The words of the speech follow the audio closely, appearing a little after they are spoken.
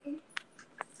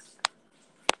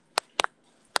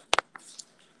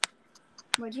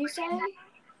What'd you say?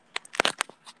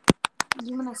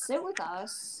 You wanna sit with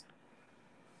us?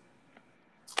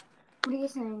 What do you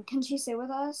think? Can she sit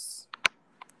with us?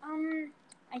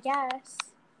 I guess.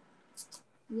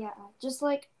 Yeah, just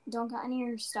don't get any of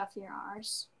your stuff near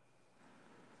ours.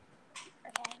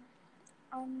 Okay.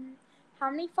 How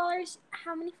many followers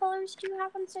do you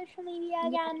have on social media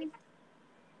again?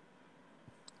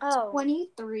 Oh.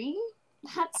 23?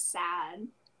 That's sad.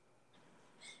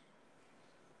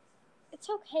 It's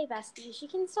okay, bestie. She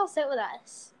can still sit with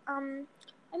us. I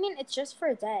mean, it's just for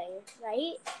a day,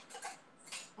 right?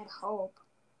 I'd hope.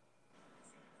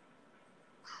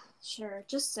 Sure,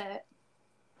 just sit.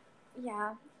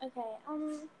 Yeah, okay.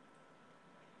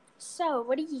 So,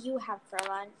 what do you have for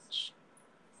lunch?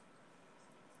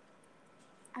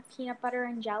 A peanut butter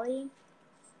and jelly?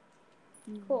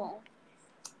 Cool.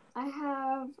 I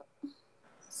have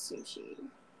sushi.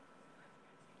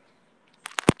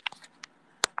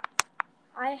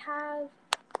 I have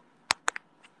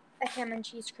a ham and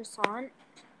cheese croissant.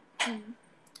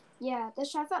 Yeah, the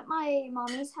chef at my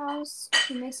mommy's house,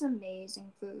 he makes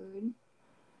amazing food.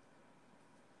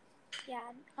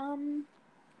 Yeah,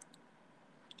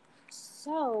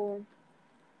 so,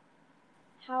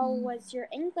 how was your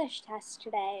English test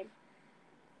today?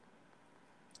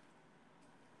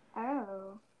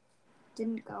 Oh,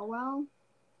 didn't go well?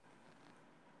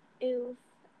 Oof,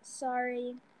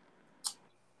 sorry.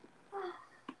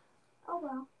 Oh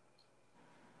well.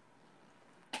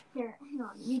 Here, hang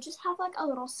on. You just have a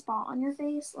little spot on your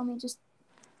face. Let me just...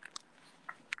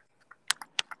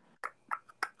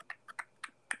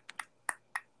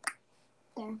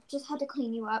 There, just had to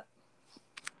clean you up.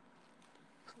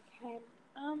 Okay,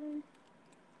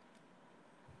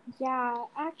 yeah,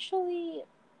 actually,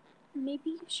 maybe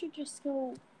you should just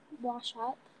go wash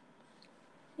up.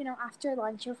 You know, after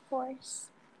lunch, of course.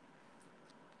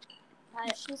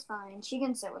 But, She's fine. She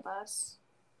can sit with us.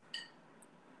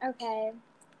 okay.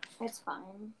 It's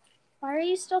fine. Why are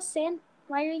you still standing?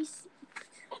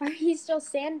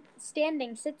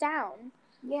 Sit down.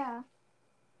 Yeah.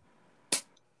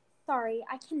 Sorry,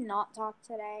 I cannot talk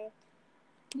today.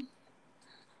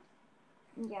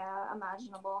 Yeah,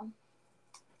 imaginable.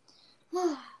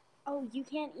 Oh, you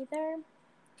can't either?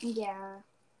 Yeah.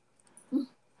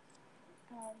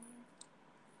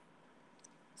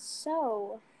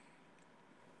 So,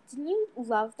 didn't you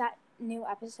love that new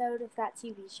episode of that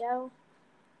TV show?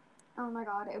 Oh my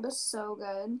god, it was so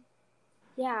good.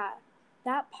 Yeah,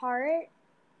 that part.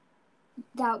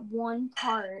 That one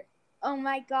part. Oh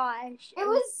my gosh. It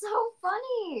was so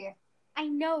funny. I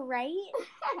know, right?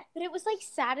 But it was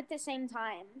sad at the same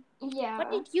time. Yeah.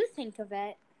 What did you think of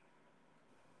it?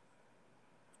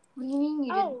 What do you mean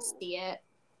you didn't see it?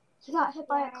 He got hit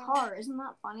by a car. Isn't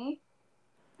that funny?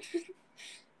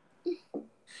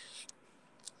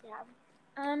 Yeah.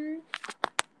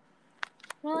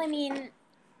 Well, I mean,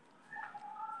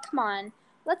 come on.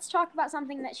 Let's talk about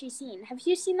something that she's seen. Have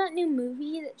you seen that new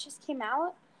movie that just came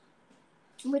out?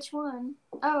 Which one?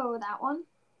 Oh, that one?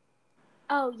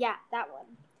 Oh, yeah, that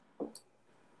one.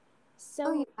 So,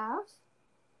 oh, you have?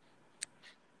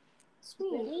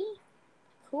 Sweet. Really?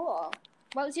 Cool.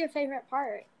 What was your favorite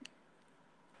part?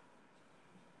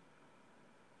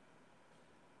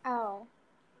 Oh.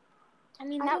 I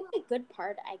mean, that was a good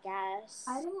part, I guess.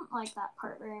 I didn't like that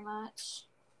part very much.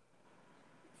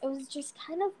 It was just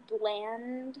kind of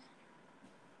bland.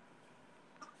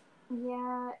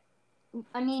 Yeah.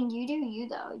 I mean, you do you,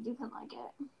 though. You can like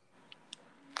it.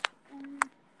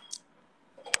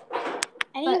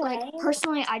 Anyway. But,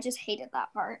 personally, I just hated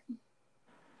that part.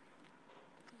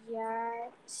 Yeah,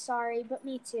 sorry, but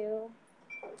me too.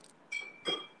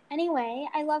 Anyway,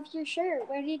 I love your shirt.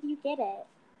 Where did you get it?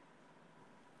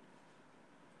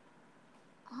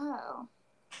 Oh.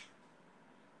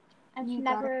 I've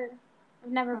never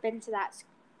been to that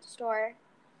store.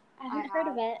 I haven't heard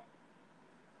of it.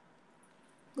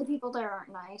 The people there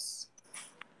aren't nice.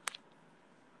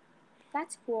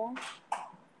 That's cool.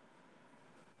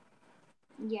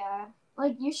 Yeah.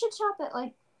 You should shop at,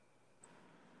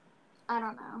 I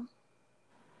don't know.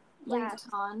 Louis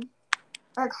Vuitton.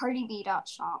 Or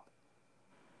CardiB.shop.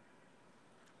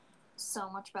 So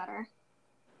much better.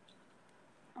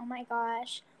 Oh my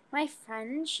gosh. My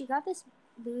friend, she got this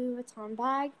Louis Vuitton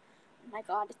bag. Oh my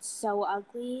god, it's so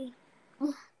ugly.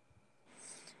 And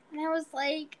I was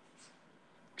like,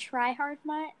 try hard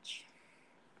much?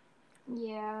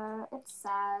 Yeah, it's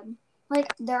sad.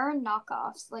 There are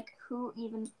knockoffs. Who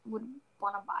even would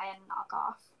want to buy a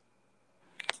knockoff?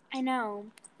 I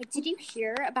know. Did you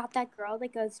hear about that girl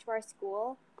that goes to our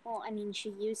school? Well, I mean, she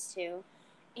used to.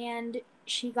 And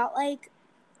she got,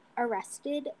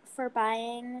 arrested for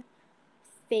buying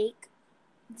fake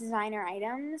designer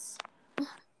items.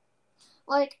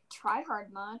 Like, try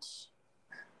hard much.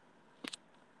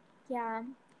 Yeah.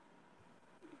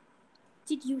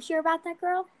 Did you hear about that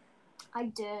girl? I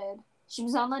did. She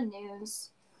was on the news.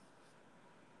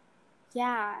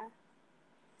 Yeah.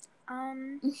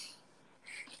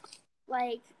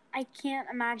 Like, I can't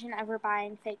imagine ever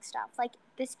buying fake stuff. Like,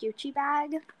 this Gucci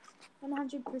bag,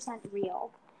 100%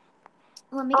 real.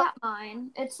 Let me get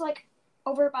mine. It's, like,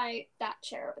 over by that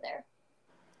chair over there.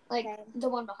 Like, Okay. the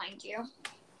one behind you.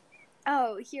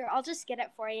 Oh, here, I'll just get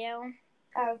it for you.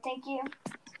 Oh, thank you.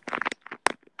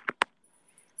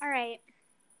 All right.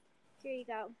 Here you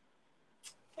go.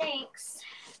 Thanks.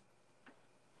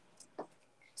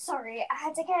 Sorry, I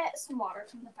had to get some water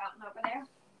from the fountain over there.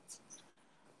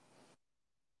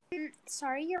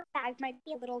 Sorry, your bag might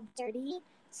be a little dirty.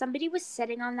 Somebody was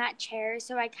sitting on that chair,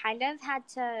 so I kind of had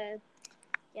to,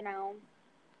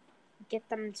 get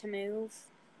them to move.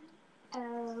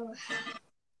 Oh.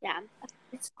 Yeah.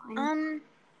 It's fine.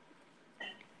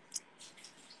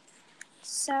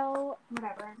 So,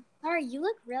 whatever. Laura, you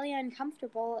look really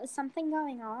uncomfortable. Is something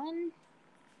going on?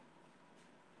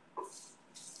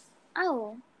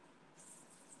 Oh.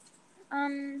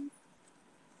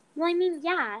 Well, I mean,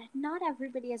 yeah, not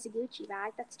everybody has a Gucci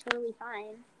bag. That's totally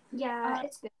fine. Yeah,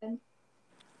 it's good.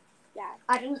 Yeah.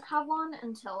 I didn't have one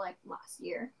until, like, last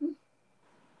year.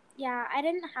 Yeah, I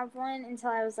didn't have one until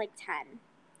I was, like, 10.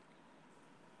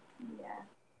 Yeah.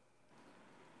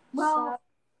 Well,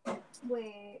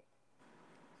 wait.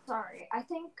 Sorry. I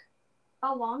think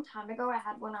a long time ago I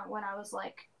had one when I was,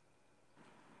 like,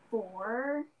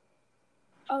 4.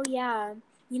 Oh, yeah.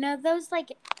 You know those,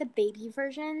 like, the baby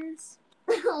versions?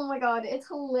 Oh my god, it's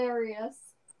hilarious.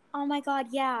 Oh my god,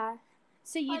 yeah.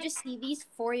 So you just see these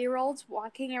 4-year-olds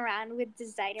walking around with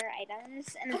designer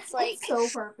items, and it's like... It's so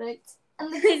perfect.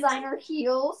 And the designer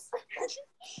heels.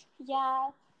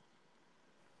 Yeah.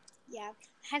 Yeah.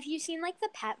 Have you seen, like, the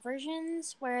pet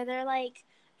versions where they're, like,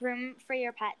 room for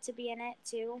your pet to be in it,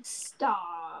 too?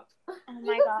 Stop. Oh You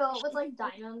my could gosh. fill it with, like,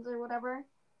 diamonds or whatever.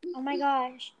 Oh my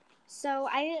gosh. So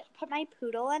I put my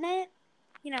poodle in it.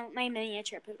 You know, my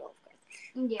miniature poodle, of course.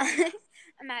 Yeah.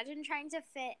 Imagine trying to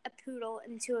fit a poodle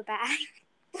into a bag.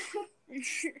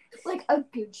 Like a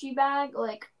Gucci bag.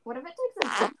 Like, what if it takes a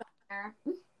zip in there?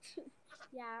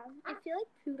 Yeah, I feel like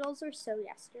poodles are so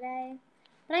yesterday.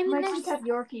 But I mean, My teacup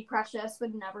Yorkie Precious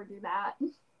would never do that. Oh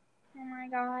my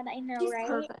god, I know, She's right?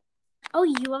 perfect. Oh,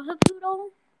 you have a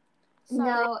poodle? Sorry.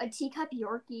 No, a teacup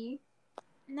Yorkie.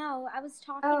 No, I was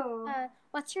talking.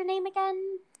 What's your name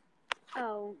again?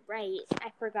 Oh, right.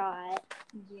 I forgot.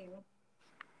 You.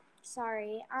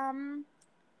 Sorry.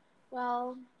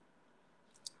 Well.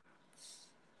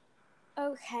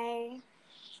 Okay.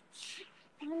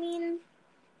 I mean,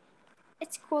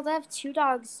 it's cool to have 2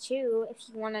 dogs too if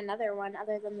you want another one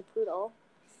other than the poodle.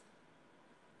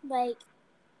 Like,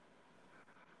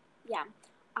 yeah.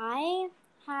 I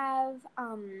have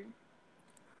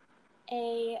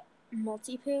a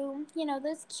Multi-Poo, you know,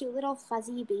 those cute little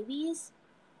fuzzy babies.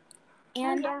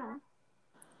 And yeah.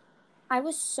 I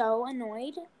was so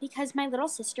annoyed because my little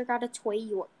sister got a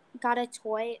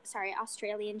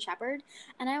Australian Shepherd,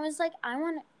 and I was like, I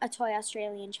want a toy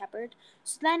Australian Shepherd.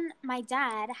 So then my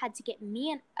dad had to get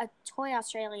me a toy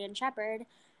Australian Shepherd,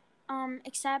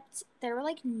 except there were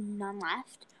like none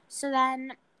left. So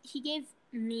then he gave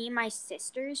me my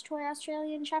sister's toy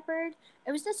Australian Shepherd.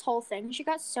 It was this whole thing. She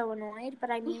got so annoyed,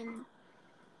 but I mean,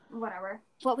 whatever.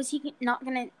 What was he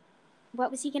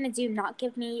gonna do? Not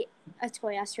give me a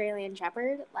toy Australian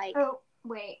Shepherd? Like, oh,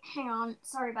 wait, hang on.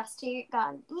 Sorry, bestie.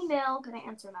 Got an email. Gonna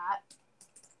answer that.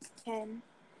 okay.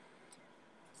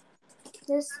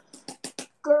 This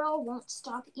girl won't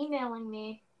stop emailing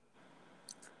me.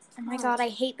 Oh my god, I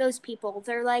hate those people.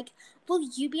 They're like, will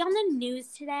you be on the news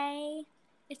today?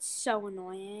 It's so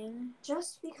annoying.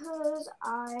 Just because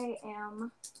I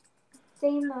am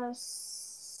famouser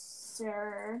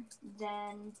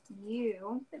than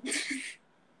you.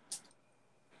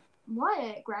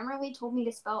 What? Grammarly told me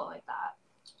to spell it like that.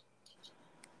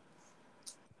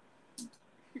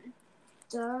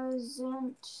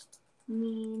 Doesn't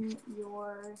mean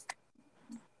you're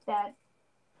bad.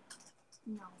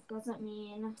 No, doesn't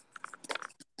mean.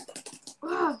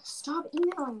 Ugh, stop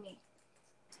emailing me.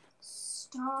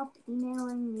 Stop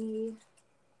emailing me.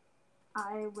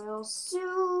 I will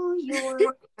sue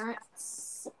your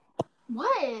parents.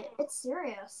 What? It's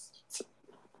serious.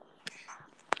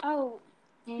 Oh.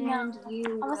 And no.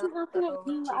 you I wasn't laughing at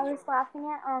you. I was jail. laughing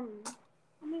at, oh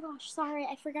my gosh, sorry.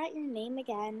 I forgot your name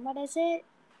again. What is it?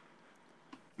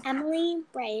 Emily?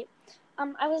 Right.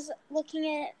 I was looking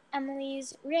at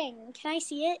Emily's ring. Can I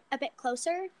see it a bit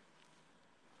closer?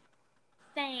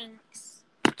 Thanks.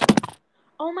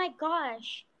 Oh my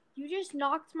gosh. You just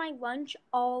knocked my lunch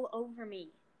all over me.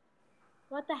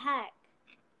 What the heck?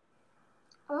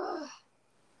 Ugh.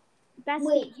 Bestie,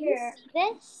 Wait, do you here. see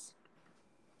this?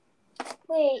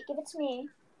 Wait, give it to me.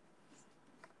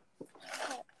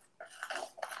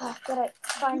 Gotta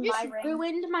find You my just ring.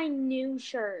 ruined my new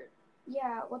shirt.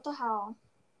 Yeah, what the hell?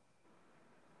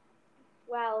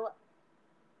 Well,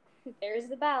 there's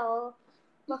the bell.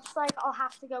 Looks like I'll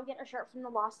have to go get a shirt from the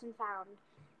Lost and Found.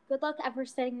 Good luck ever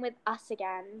sitting with us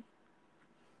again.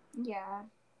 Yeah.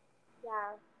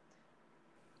 Yeah.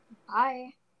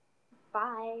 Bye.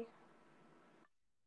 Bye.